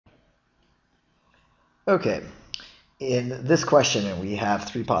Okay, in this question, we have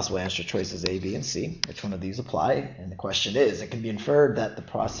three possible answer choices, A, B, and C. Which one of these apply? And the question is, it can be inferred that the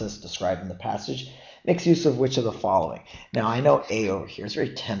process described in the passage makes use of which of the following. Now, I know A over here is very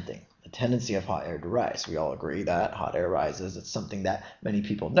tempting, the tendency of hot air to rise. We all agree that hot air rises. It's something that many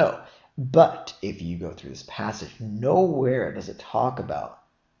people know. But if you go through this passage, nowhere does it talk about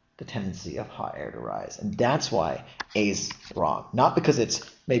the tendency of hot air to rise. And that's why A is wrong. Not because it's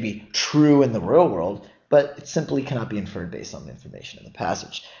maybe true in the real world, but it simply cannot be inferred based on the information in the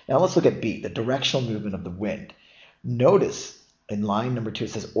passage. Now let's look at B, the directional movement of the wind. Notice in line number 2,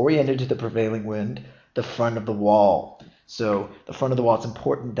 it says oriented to the prevailing wind, the front of the wall. So the front of the wall, it's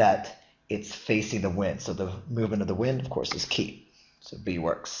important that it's facing the wind. So the movement of the wind, of course, is key. So B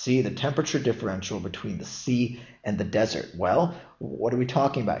works. C, the temperature differential between the sea and the desert. Well, what are we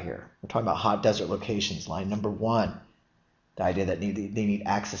talking about here? We're talking about hot desert locations. Line number 1, the idea that they need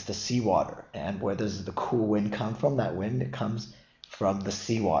access to seawater. And where does the cool wind come from? That wind, it comes from the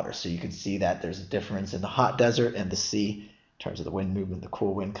seawater. So you can see that there's a difference in the hot desert and the sea in terms of the wind movement, the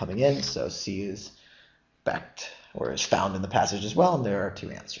cool wind coming in. So C is backed or is found in the passage as well, and there are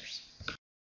 2 answers.